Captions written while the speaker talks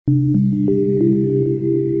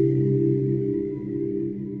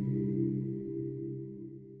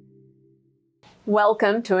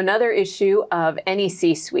Welcome to another issue of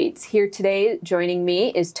NEC Suites. Here today, joining me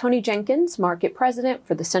is Tony Jenkins, Market President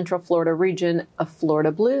for the Central Florida region of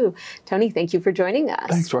Florida Blue. Tony, thank you for joining us.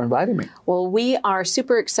 Thanks for inviting me. Well, we are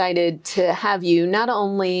super excited to have you, not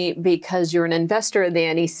only because you're an investor in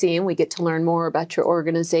the NEC and we get to learn more about your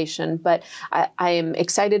organization, but I am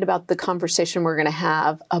excited about the conversation we're going to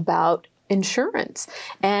have about insurance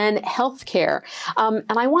and healthcare. And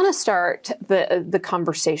I want to start the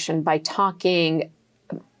conversation by talking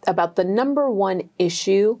about the number one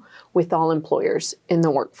issue with all employers in the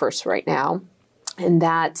workforce right now, and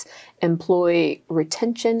that's employee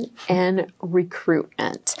retention and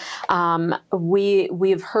recruitment.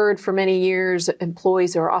 We've heard for many years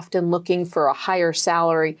employees are often looking for a higher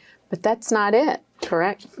salary, but that's not it,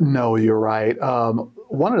 correct? No, you're right.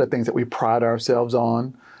 One of the things that we pride ourselves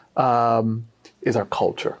on is our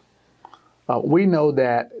culture. We know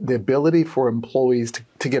that the ability for employees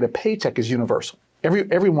to get a paycheck is universal.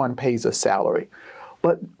 Everyone pays a salary,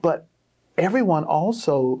 but everyone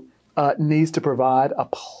also needs to provide a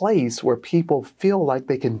place where people feel like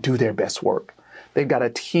they can do their best work. They've got a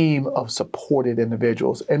team of supported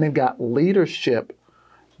individuals, and they've got leadership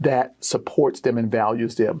that supports them and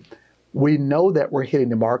values them. We know that we're hitting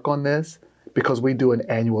the mark on this because we do an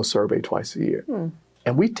annual survey twice a year.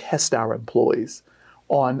 And we test our employees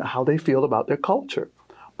on how they feel about their culture.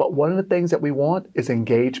 But one of the things that we want is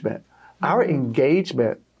engagement. Our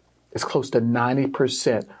engagement is close to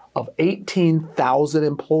 90% of 18,000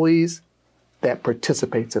 employees that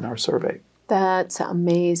participates in our survey. That's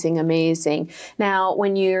amazing, amazing. Now,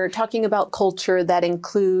 when you're talking about culture, that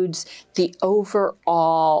includes the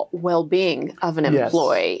overall well-being of an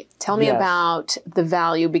employee. Tell me about the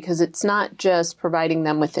value, because it's not just providing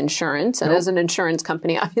them with insurance. And as an insurance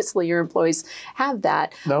company, obviously your employees have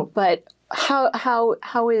that. But how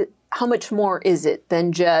much more is it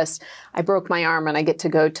than just, I broke my arm and I get to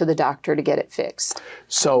go to the doctor to get it fixed?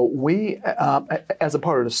 So we, as a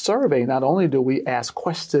part of the survey, not only do we ask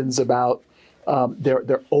questions about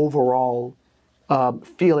their overall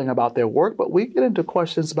feeling about their work, but we get into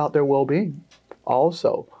questions about their well-being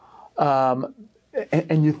also.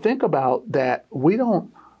 And you think about that, we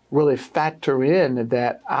don't really factor in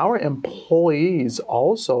that our employees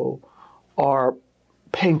also are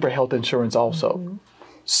paying for health insurance also.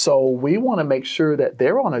 So we want to make sure that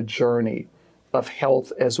they're on a journey of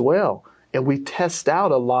health as well. And we test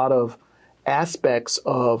out a lot of aspects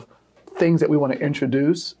of things that we want to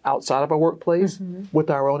introduce outside of our workplace with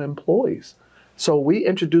our own employees. So we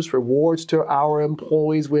introduce rewards to our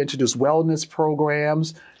employees. We introduce wellness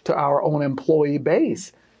programs to our own employee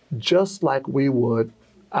base, just like we would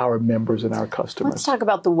our members and our customers. Let's talk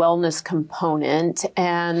about the wellness component.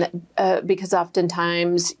 And because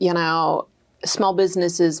oftentimes, small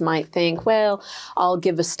businesses might think, well, I'll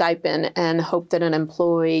give a stipend and hope that an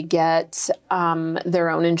employee gets their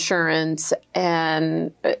own insurance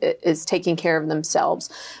and is taking care of themselves.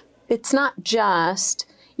 It's not just,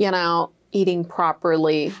 eating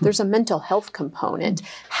properly. There's a mental health component.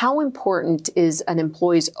 How important is an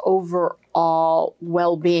employee's overall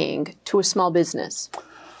well-being to a small business?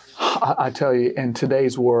 I tell you, in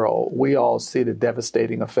today's world, we all see the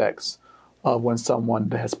devastating effects of when someone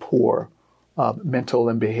has poor mental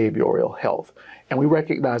and behavioral health. And we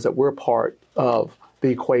recognize that we're part of the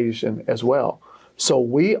equation as well. So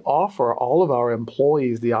we offer all of our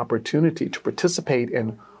employees the opportunity to participate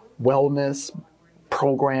in wellness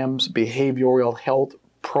programs, behavioral health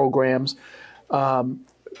programs.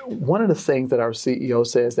 One of the things that our CEO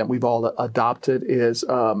says that we've all adopted is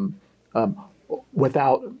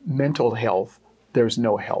without mental health, there's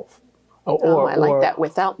no health. I like that.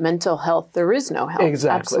 Without mental health, there is no health.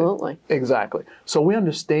 Exactly. Absolutely. Exactly. So we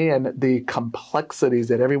understand the complexities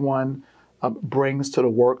that everyone brings to the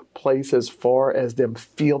workplace as far as them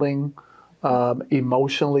feeling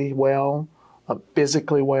emotionally well,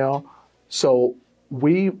 physically well. So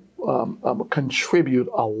we contribute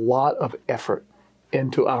a lot of effort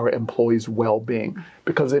into our employees' well-being,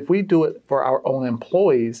 because if we do it for our own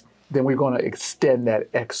employees, then we're going to extend that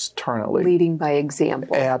externally. Leading by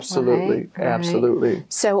example. Absolutely. Right? Absolutely. Right.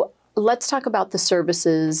 So let's talk about the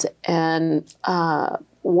services and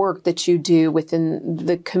work that you do within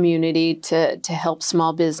the community to help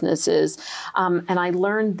small businesses. And I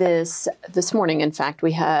learned this morning. In fact,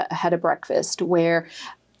 we had a breakfast where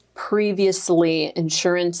previously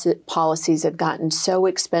insurance policies had gotten so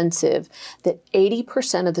expensive that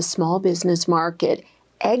 80% of the small business market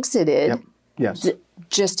exited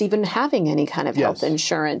just even having any kind of health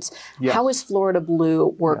insurance. Yes. How has Florida Blue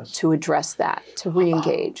worked to address that, to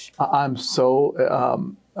re-engage? I'm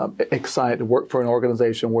so excited to work for an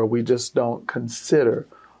organization where we just don't consider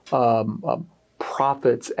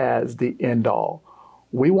profits as the end all.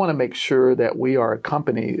 We want to make sure that we are a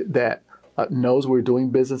company that knows we're doing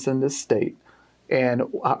business in this state. And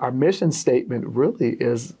our mission statement really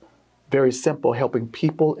is very simple: helping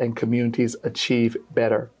people and communities achieve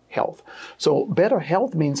better health. So better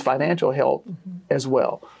health means financial health as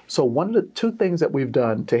well. So one of the two things that we've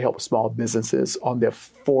done to help small businesses on the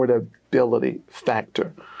affordability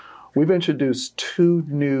factor, we've introduced 2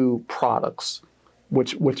 new products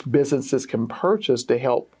which businesses can purchase to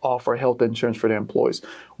help offer health insurance for their employees.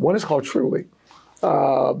 One is called Truly.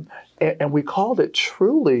 And we called it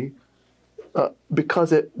Truly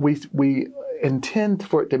because we intend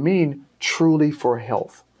for it to mean truly for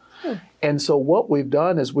health. And so what we've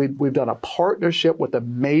done is we've done a partnership with a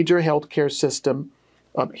major healthcare system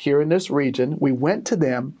here in this region. We went to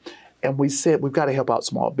them and we said, we've got to help out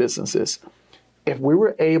small businesses. If we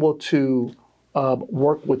were able to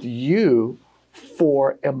work with you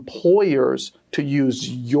for employers to use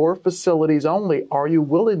your facilities only, are you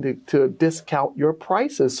willing to discount your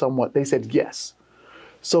prices somewhat? They said yes.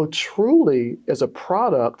 So Truly is a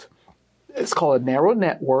product, it's called a narrow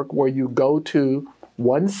network, where you go to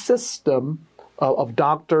one system of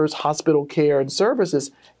doctors, hospital care, and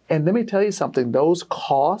services. And let me tell you something, those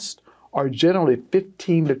costs are generally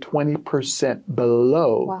 15 to 20%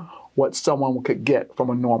 below what someone could get from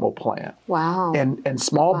a normal plan. Wow. And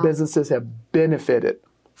small businesses have benefited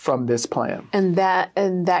from this plan. And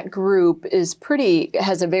that group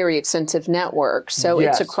has a very extensive network. So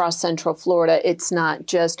it's across Central Florida. It's not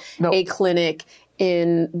just a clinic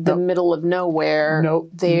in the middle of nowhere.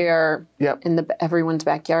 They're in everyone's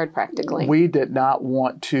backyard practically. We did not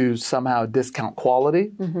want to somehow discount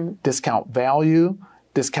quality, discount value,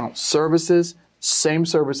 discount services, same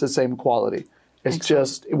services, same quality. It's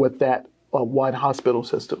just with that one hospital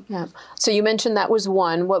system. Yeah. So you mentioned that was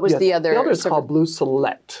one. What was the other? The other is called Blue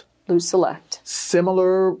Select. Blue Select.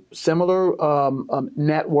 Similar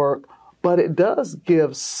network, but it does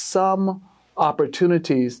give some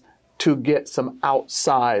opportunities to get some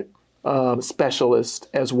outside specialists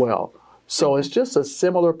as well. So it's just a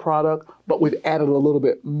similar product, but we've added a little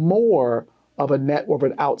bit more of a network,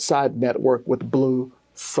 an outside network with Blue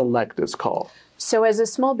Select is called. So as a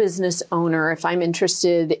small business owner, if I'm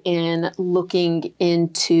interested in looking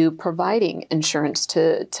into providing insurance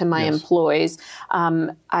to my employees,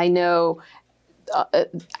 I know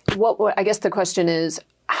I guess the question is,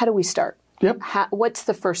 how do we start? Yep. What's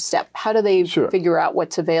the first step? How do they figure out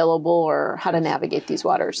what's available or how to navigate these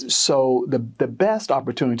waters? So the best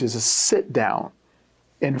opportunity is to sit down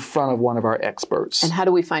in front of one of our experts. And how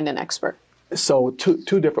do we find an expert? So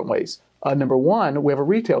two different ways. Number one, we have a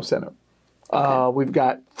retail center. We've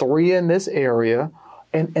got 3 in this area,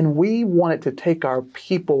 and we wanted to take our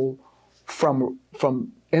people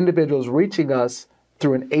from individuals reaching us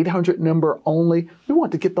through an 800 number only. We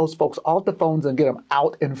want to get those folks off the phones and get them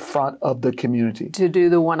out in front of the community. To do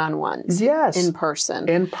the one-on-ones. Yes. In person.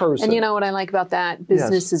 In person. And you know what I like about that?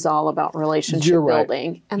 Business is all about relationship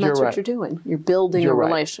building. And that's what you're doing. You're building a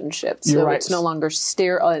relationship. So it's no longer a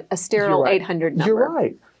sterile 800 number. You're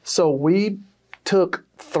right. So we took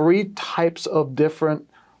 3 types of different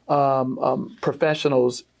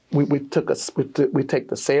professionals. We take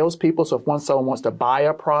the salespeople. So if someone wants to buy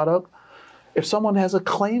a product, if someone has a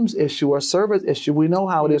claims issue or service issue, we know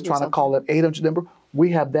how it is trying to call an 800 number. We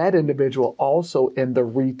have that individual also in the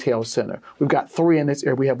retail center. We've got 3 in this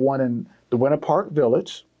area. We have one in the Winter Park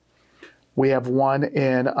Village. We have one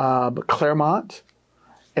in Claremont.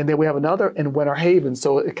 And then we have another in Winter Haven.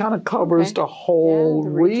 So it kind of covers the whole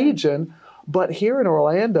region. But here in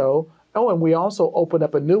Orlando, and we also opened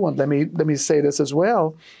up a new one. Let me say this as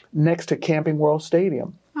well, next to Camping World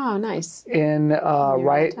Stadium. Oh, nice. In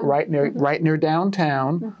right near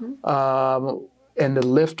downtown, in the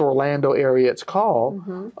Lift Orlando area, it's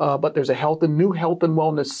called. But there's a new health and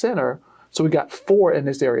wellness center. So we got 4 in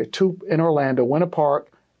this area: 2 in Orlando, Winter Park,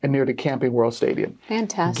 and near the Camping World Stadium.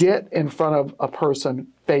 Fantastic. Get in front of a person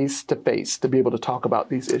face to face to be able to talk about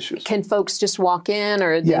these issues. Can folks just walk in,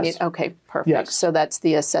 or they need? Okay, perfect. Yes. So that's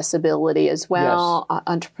the accessibility as well. Yes.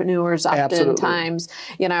 Entrepreneurs oftentimes,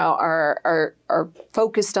 are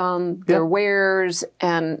focused on their wares,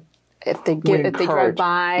 and if they drive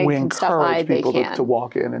by and stop by, they can to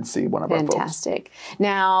walk in and see one of our folks. Fantastic.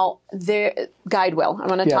 Now, Guidewell. I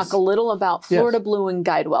want to talk a little about Florida Blue and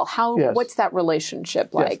Guidewell. What's that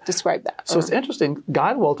relationship like? Describe that. So it's interesting.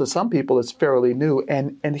 Guidewell to some people is fairly new,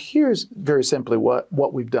 and here's very simply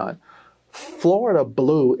what we've done. Florida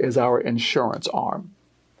Blue is our insurance arm.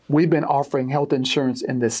 We've been offering health insurance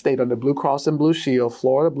in this state under Blue Cross and Blue Shield,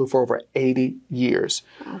 Florida Blue, for over 80 years.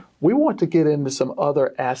 We want to get into some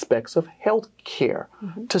other aspects of health care,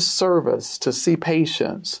 to service, to see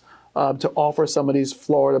patients, to offer some of these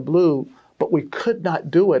Florida Blue, but we could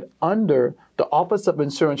not do it under the Office of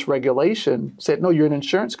Insurance Regulation said, no, you're an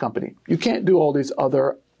insurance company. You can't do all these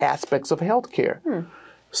other aspects of health care.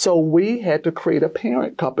 So we had to create a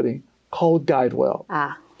parent company called GuideWell.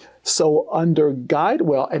 So under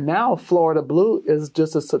GuideWell, and now Florida Blue is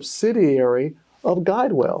just a subsidiary of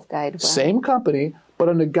GuideWell. Same company, but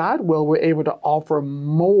under GuideWell, we're able to offer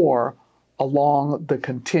more along the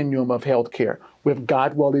continuum of healthcare. We have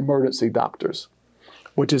GuideWell Emergency Doctors,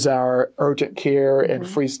 which is our urgent care and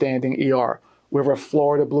freestanding ER. We have our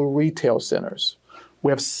Florida Blue retail centers.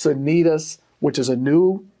 We have Sanitas, which is a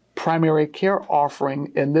new primary care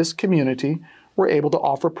offering in this community. We're able to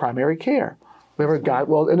offer primary care. We have our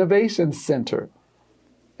GuideWell Innovation Center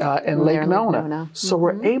in Lake Nona. So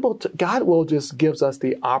we're able to, GuideWell just gives us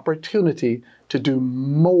the opportunity to do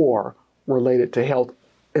more related to health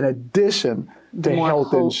in addition to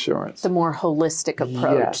health insurance. The more holistic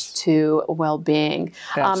approach to well-being.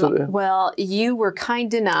 Absolutely. Well, you were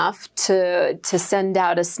kind enough to send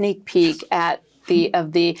out a sneak peek at the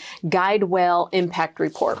GuideWell Impact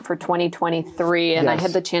Report for 2023, and I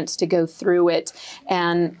had the chance to go through it,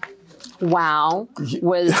 and wow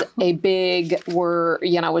was a big word,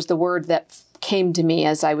 was the word that came to me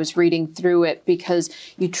as I was reading through it, because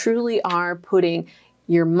you truly are putting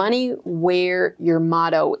your money where your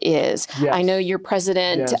motto is. I know your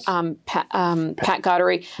president, Pat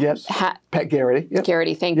Gottery. Pat Garrity.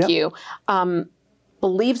 Garrity, thank you.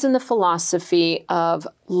 Believes in the philosophy of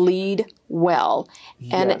lead well.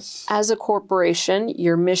 And as a corporation,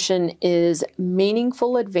 your mission is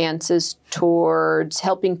meaningful advances towards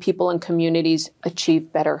helping people and communities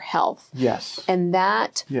achieve better health. And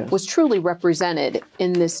that was truly represented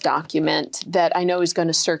in this document that I know is going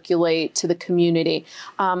to circulate to the community.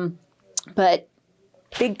 But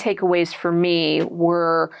big takeaways for me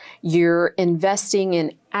were you're investing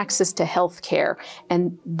in access to health care.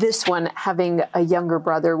 And this one, having a younger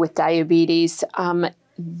brother with diabetes,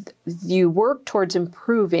 you work towards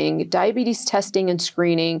improving diabetes testing and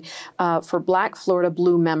screening for Black Florida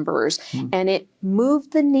Blue members. And it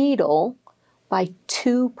moved the needle by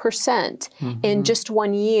 2% in just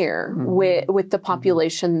 1 year with the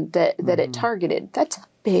population that it targeted. That's a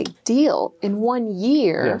big deal in 1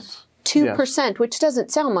 year. 2%, which doesn't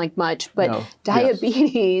sound like much, but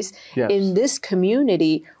diabetes in this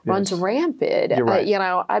community runs rampant.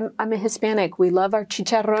 I'm a Hispanic. We love our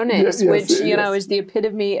chicharrones, which is the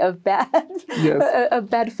epitome of bad of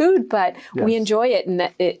bad food, but we enjoy it,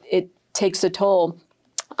 and it takes a toll.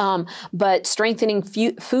 But strengthening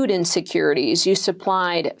food insecurities, you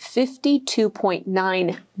supplied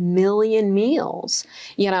 52.9 million meals,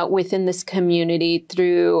 within this community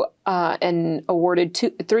through and awarded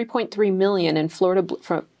 3.3 million in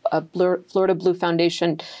Florida Blue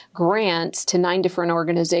Foundation grants to 9 different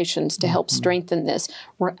organizations to help strengthen this.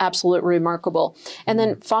 Were absolutely remarkable. And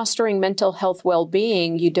then fostering mental health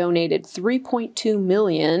well-being, you donated 3.2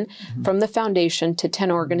 million from the foundation to 10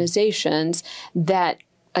 organizations that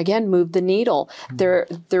again moved the needle.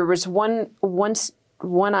 There was one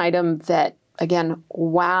item that, again,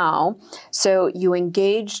 wow. So you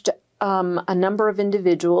engaged a number of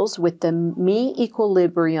individuals with the Me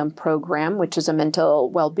Equilibrium program, which is a mental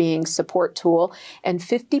well-being support tool, and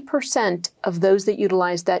 50% of those that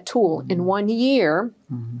utilized that tool in 1 year,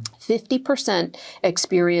 50%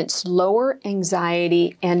 experienced lower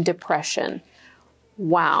anxiety and depression.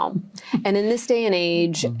 Wow. And in this day and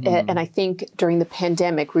age, and I think during the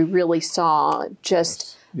pandemic, we really saw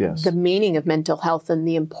just the meaning of mental health and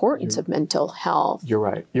the importance of mental health. You're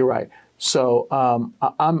right. So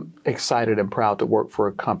I'm excited and proud to work for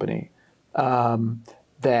a company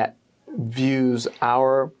that views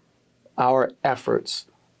our efforts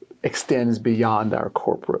extends beyond our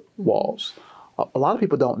corporate walls. A lot of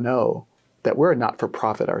people don't know that we're a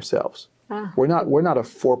not-for-profit ourselves. We're not a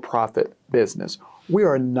for-profit business. We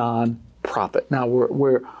are a non-profit. Now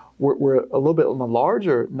we're a little bit on the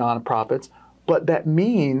larger nonprofits, but that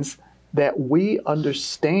means that we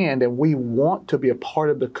understand and we want to be a part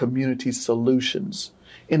of the community solutions.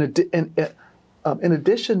 In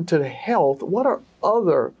addition to the health, what are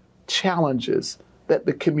other challenges that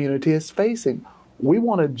the community is facing? We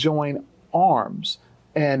want to join arms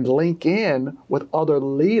and link in with other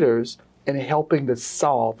leaders in helping to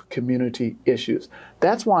solve community issues.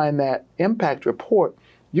 That's why in that impact report,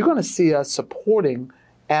 you're going to see us supporting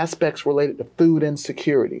aspects related to food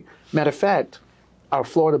insecurity. Matter of fact, Our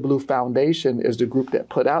Florida Blue Foundation is the group that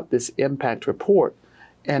put out this impact report.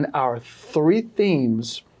 And our 3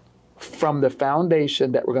 themes from the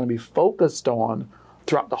foundation that we're going to be focused on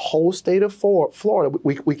throughout the whole state of Florida,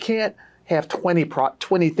 we can't have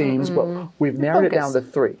 20 themes, but we've narrowed it down to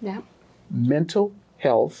 3. Yeah. Mental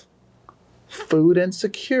health, food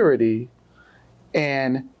insecurity,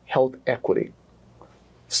 and health equity.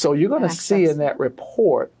 So you're going to see in that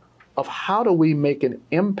report of how do we make an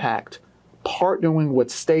impact partnering with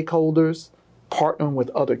stakeholders, partnering with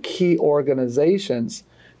other key organizations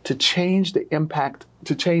to change the impact,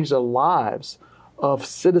 to change the lives of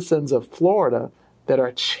citizens of Florida that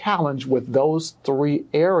are challenged with those 3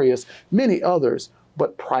 areas, many others,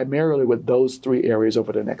 but primarily with those 3 areas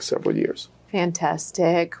over the next several years.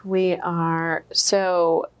 Fantastic. We are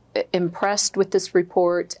so impressed with this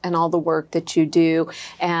report and all the work that you do.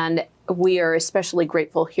 And we are especially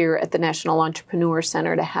grateful here at the National Entrepreneur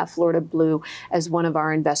Center to have Florida Blue as one of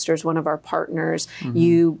our investors, one of our partners.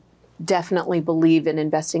 You definitely believe in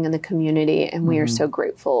investing in the community, and we are so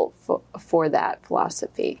grateful for that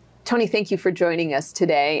philosophy. Tony, thank you for joining us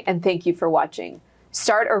today, and thank you for watching.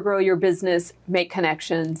 Start or grow your business, make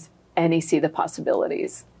connections, NEC the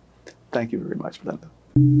possibilities. Thank you very much, Linda.